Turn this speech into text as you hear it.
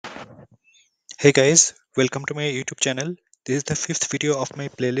Hey guys, welcome to my YouTube channel. This is the fifth video of my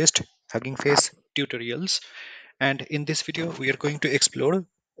playlist Hugging Face Tutorials, and in this video we are going to explore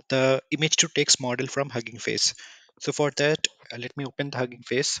the image to text model from Hugging Face. So for that, let me open the Hugging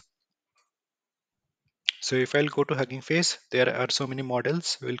Face. So if I'll go to Hugging Face, there are so many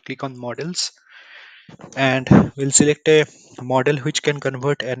models. We'll click on models and we'll select a model which can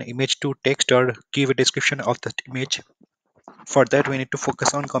convert an image to text or give a description of that image. For that, we need to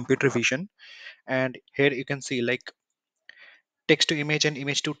focus on computer vision, and here you can see like text to image and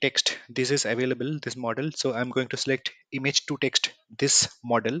image to text. This is available, this model. So I'm going to select image to text, this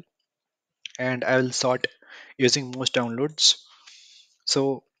model, and I will sort using most downloads.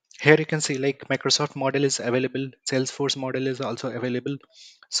 So here you can see like Microsoft model is available, Salesforce model is also available.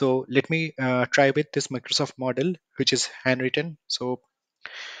 So let me try with this Microsoft model, which is handwritten. So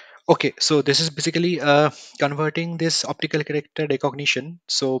okay, so this is basically converting this optical character recognition.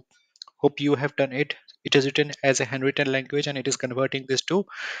 So hope you have done it. It is written as a handwritten language and it is converting this to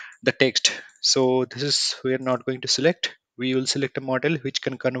the text. So this is we are not going to select. We will select a model which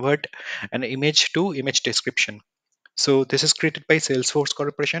can convert an image to image description. So this is created by Salesforce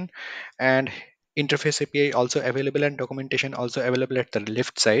Corporation, and interface API also available and documentation also available at the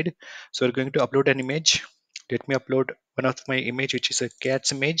left side. So we're going to upload an image. Let me upload one of my image, which is a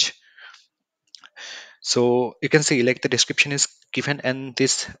cat's image. So you can see like the description is given and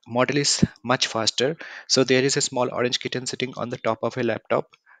this model is much faster. So there is a small orange kitten sitting on the top of a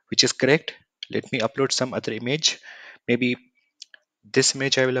laptop, which is correct. Let me upload some other image. Maybe this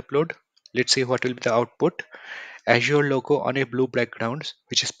image I will upload. Let's see what will be the output. Azure logo on a blue background,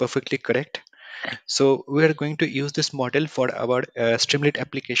 which is perfectly correct. So we are going to use this model for our Streamlit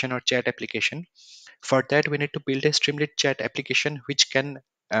application or chat application. For that, we need to build a Streamlit chat application which can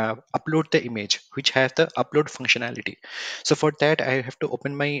upload the image, which has the upload functionality. So for that, I have to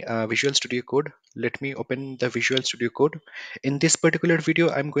open my Visual Studio Code. Let me open the Visual Studio Code. In this particular video,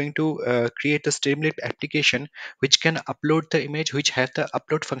 I'm going to create a Streamlit application which can upload the image, which has the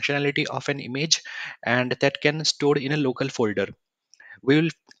upload functionality of an image, and that can store in a local folder. We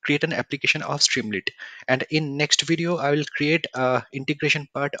will create an application of Streamlit, and in next video I will create a integration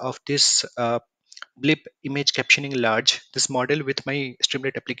part of this blip image captioning large this model with my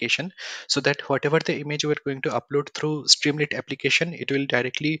Streamlit application, so that whatever the image we're going to upload through Streamlit application, it will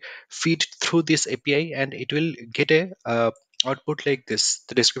directly feed through this API and it will get a output like this,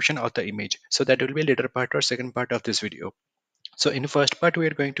 the description of the image. So that will be a later part or second part of this video. So in the first part, we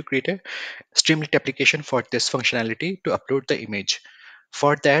are going to create a Streamlit application for this functionality to upload the image.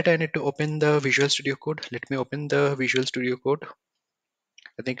 For that, I need to open the Visual Studio Code. Let me open the Visual Studio Code.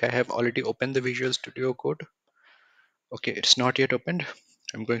 I think I have already opened the Visual Studio Code. Okay, it's not yet opened.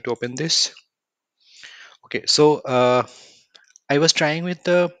 I'm going to open this. Okay, so I was trying with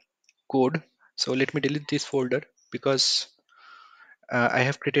the code. So let me delete this folder because I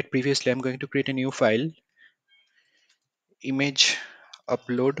have created previously. I'm going to create a new file, image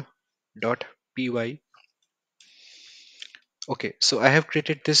upload.py. Okay, so I have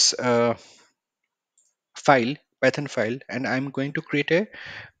created this file, Python file, and I'm going to create a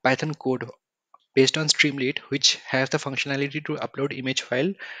Python code based on Streamlit, which has the functionality to upload image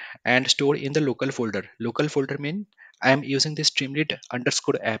file and store in the local folder. Local folder mean I am using this Streamlit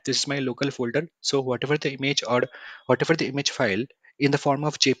underscore app. This is my local folder. So whatever the image or whatever the image file in the form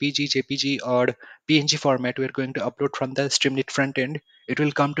of JPG or PNG format we're going to upload from the Streamlit front end, it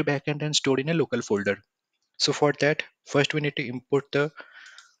will come to backend and store in a local folder. So for that, first we need to import the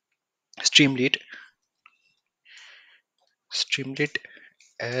Streamlit, Streamlit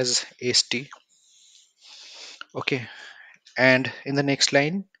as st. Okay, and in the next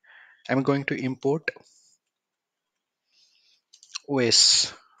line I'm going to import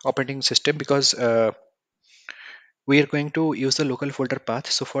OS, operating system, because we are going to use the local folder path.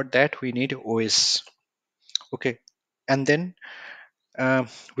 So for that we need OS. Okay, and then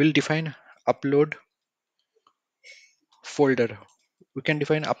we'll define upload folder. We can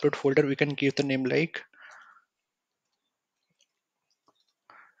define upload folder. We can give the name like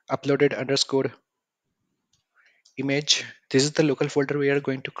uploaded underscore image. This is the local folder we are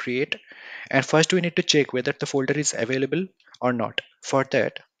going to create, and first we need to check whether the folder is available or not. For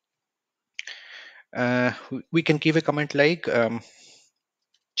that we can give a comment like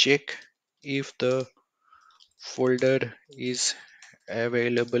check if the folder is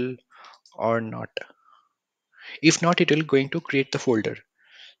available or not. If not, it will going to create the folder.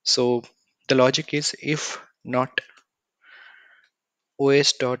 So the logic is if not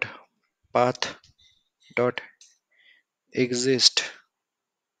os.path.exist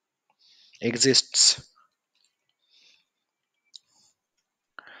exists,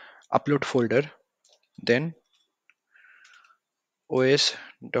 upload folder, then os.mkdir,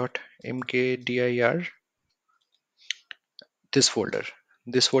 this folder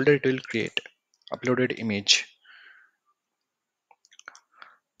it will create uploaded image.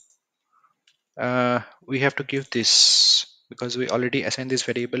 We have to give this because we already assigned this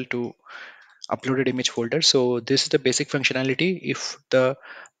variable to uploaded image folder. So this is the basic functionality. If the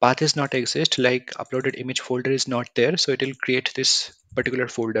path is not exist, like uploaded image folder is not there, so it will create this particular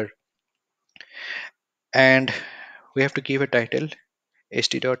folder. And we have to give a title,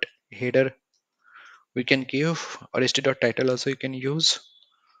 st.header we can give, or st.title also you can use.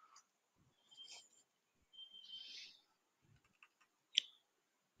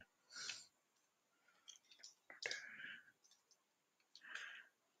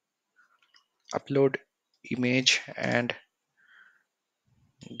 Upload image and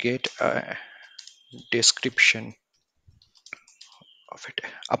get a description of it.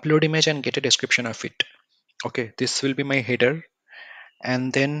 Upload image and get a description of it. Okay, this will be my header.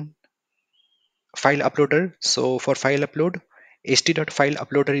 And then file uploader. So for file upload, st.file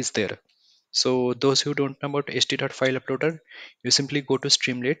uploader is there. So those who don't know about st.file uploader, you simply go to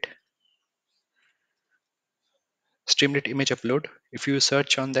Streamlit image upload. If you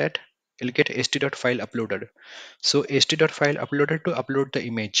search on that, you'll get st.file uploader. So st.file uploader to upload the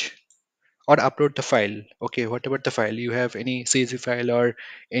image or upload the file. Okay, whatever the file you have, any CSV file or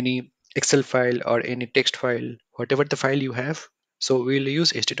any Excel file or any text file, whatever the file you have. So we'll use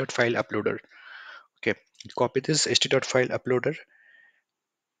st.file uploader. Okay, copy this st.file uploader,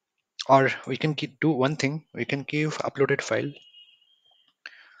 or we can do one thing. We can give uploaded file,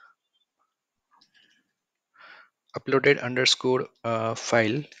 uploaded underscore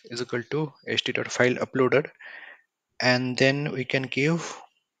file is equal to st.file uploader, and then we can give.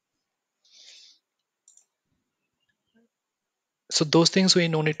 So those things we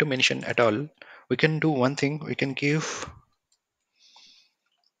no need to mention at all. We can do one thing. We can give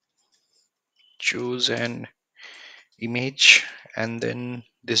choose an image and then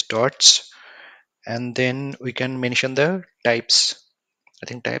this dots, and then we can mention the types. I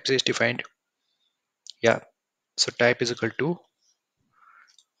think types is defined. Yeah. So type is equal to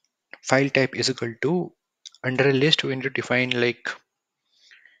file type is equal to, under a list we need to define like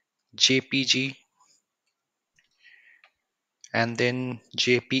JPG and then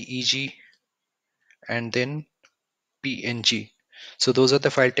JPEG and then PNG. So those are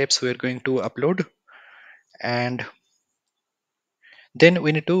the file types we're going to upload, and then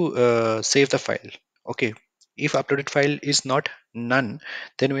we need to save the file. Okay, if uploaded file is not none,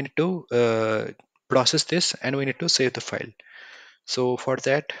 then we need to process this and we need to save the file. So for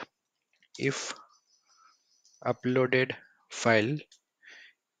that, if uploaded file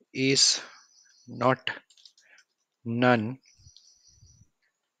is not none,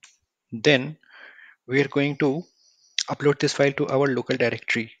 then we are going to upload this file to our local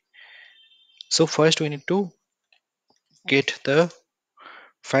directory. So first we need to get the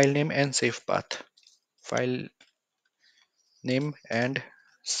file name and save path. File name and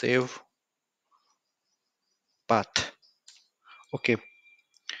save path. Okay,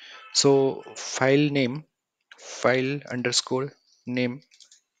 so file underscore name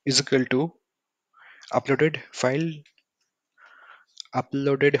is equal to uploaded file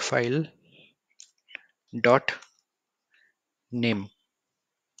dot name.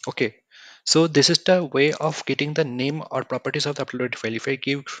 Okay, so this is the way of getting the name or properties of the uploaded file. If I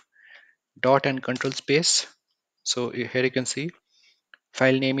give dot and control space, so here you can see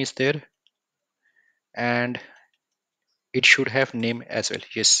file name is there and it should have name as well.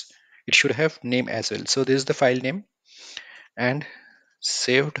 Yes, it should have name as well. So this is the file name, and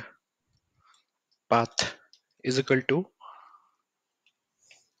saved path is equal to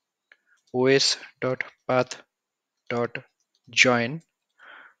os.path.join.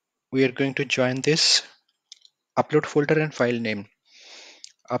 We are going to join this upload folder and file name,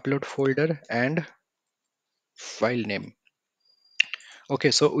 upload folder and file name.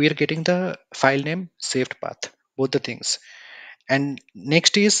 Okay, so we are getting the file name, saved path, both the things. And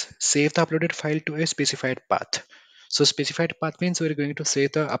next is save the uploaded file to a specified path. So specified path means we're going to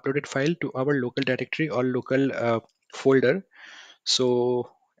save the uploaded file to our local directory or local folder. So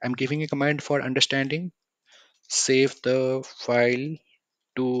I'm giving a command for understanding: save the file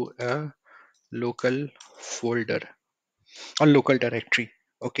to a local folder or local directory.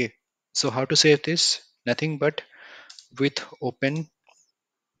 Okay, so how to save this? Nothing but with open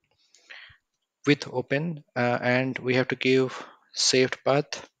and we have to give saved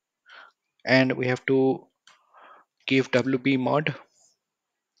path, and we have to give wb mod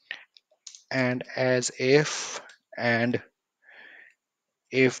and as if and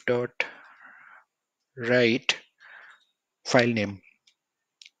if dot write file name,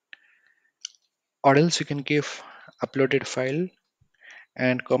 or else you can give uploaded file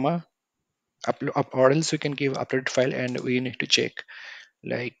and comma or else we can give uploaded file and we need to check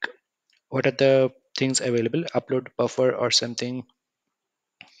like what are the things available, upload buffer or something,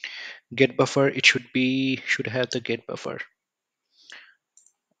 get buffer, it should have the get buffer,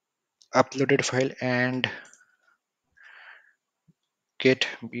 uploaded file and get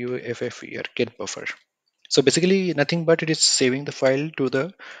buffer get buffer. So basically nothing but it is saving the file to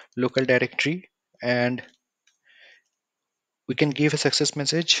the local directory, and we can give a success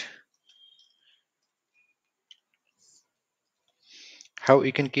message. How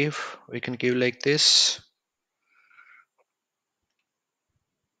we can give like this: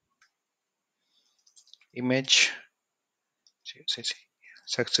 image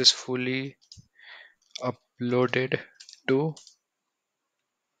successfully uploaded to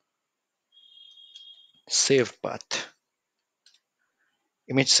saved path,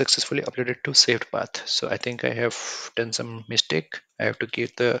 image successfully uploaded to saved path. So I think I have done some mistake, I have to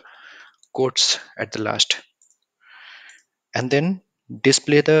give the quotes at the last, and then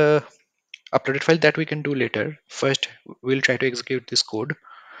display the uploaded file. That we can do later. First we'll try to execute this code.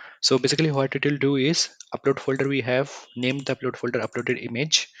 So basically what it will do is, upload folder we have named the upload folder uploaded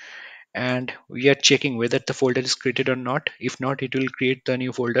image, and we are checking whether the folder is created or not. If not, it will create the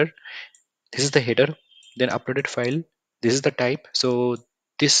new folder. This is the header, then uploaded file, this is the type. So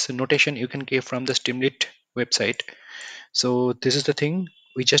this notation you can get from the Streamlit website. So this is the thing,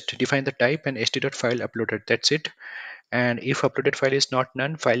 we just define the type and st.file uploaded, that's it. And if uploaded file is not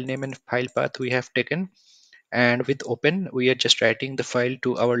none, file name and file path we have taken, and with open we are just writing the file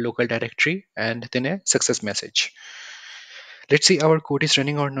to our local directory and then a success message. Let's see our code is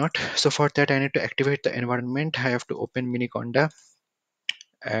running or not. So for that I need to activate the environment. I have to open miniconda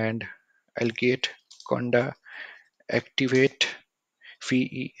and I'll get conda activate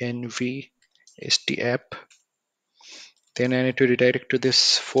venv app. Then I need to redirect to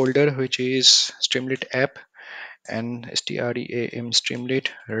this folder which is Streamlit app and stream Streamlit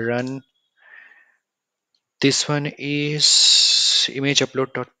run. This one is image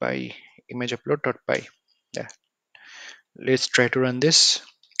upload.py, image upload.py. Yeah, let's try to run this.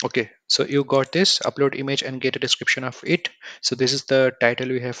 Okay, so you got this upload image and get a description of it. So this is the title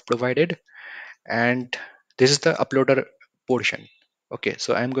we have provided, and this is the uploader portion. Okay,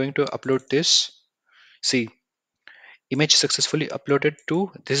 so I'm going to upload this. See, image successfully uploaded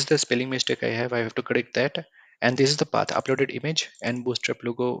to, this is the spelling mistake I have to correct that. And this is the path, uploaded image and bootstrap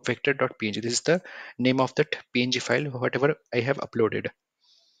logo vector.png. This is the name of that png file whatever I have uploaded.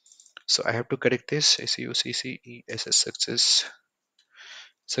 So I have to correct this. success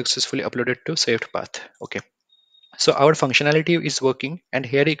successfully uploaded to saved path. Okay, so our functionality is working, and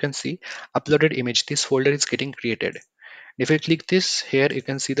here you can see uploaded image, this folder is getting created. If I click this, here you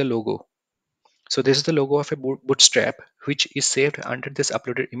can see the logo. So this is the logo of a bootstrap which is saved under this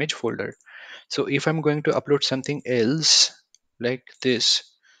uploaded image folder. So if I'm going to upload something else like this,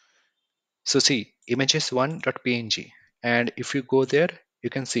 so see images1.png, and if you go there you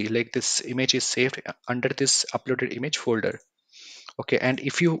can see like this image is saved under this uploaded image folder. Okay, and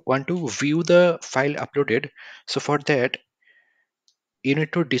if you want to view the file uploaded, so for that you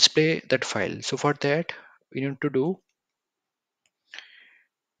need to display that file. So for that you need to do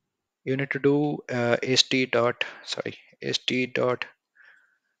st dot sorry st dot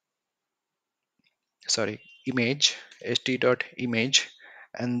sorry image st dot image,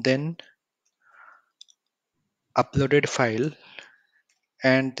 and then uploaded file,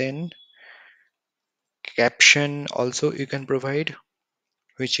 and then caption also you can provide,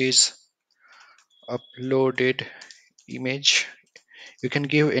 which is uploaded image. You can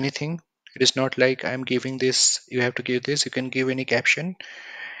give anything, it is not like I'm giving this, you have to give this. You can give any caption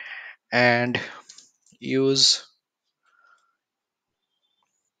and use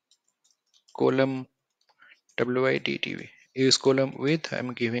column width, use column width,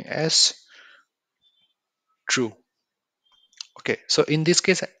 I'm giving as true. Okay, so in this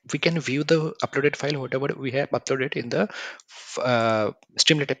case we can view the uploaded file whatever we have uploaded in the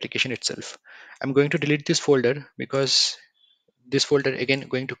Streamlit application itself. I'm going to delete this folder because this folder again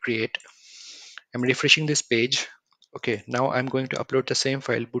going to create. I'm refreshing this page. Okay, now I'm going to upload the same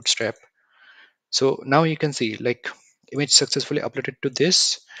file bootstrap. So now you can see like image successfully uploaded to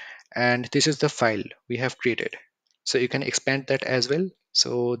this, and this is the file we have created. So you can expand that as well.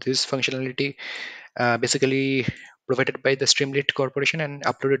 So this functionality basically provided by the Streamlit Corporation, and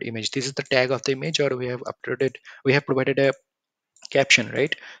uploaded image, this is the tag of the image, or we have provided a caption,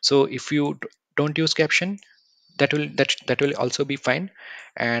 right? So if you don't use caption, That will also be fine.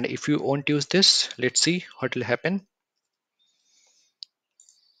 And if you won't use this, let's see what will happen.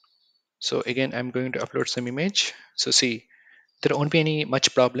 So again, I'm going to upload some image. So see, there won't be any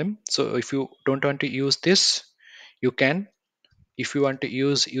much problem. So if you don't want to use this, you can. If you want to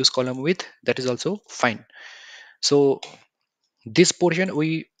use column width, that is also fine. So this portion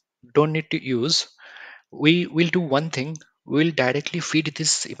we don't need to use. We will do one thing. We will directly feed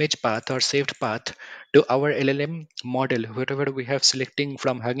this image path or saved path to our LLM model, whatever we have selecting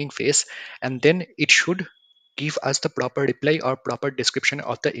from Hugging Face, and then it should give us the proper reply or proper description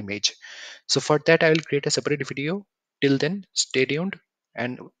of the image. So for that, I will create a separate video. Till then, stay tuned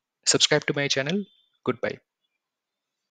and subscribe to my channel. Goodbye.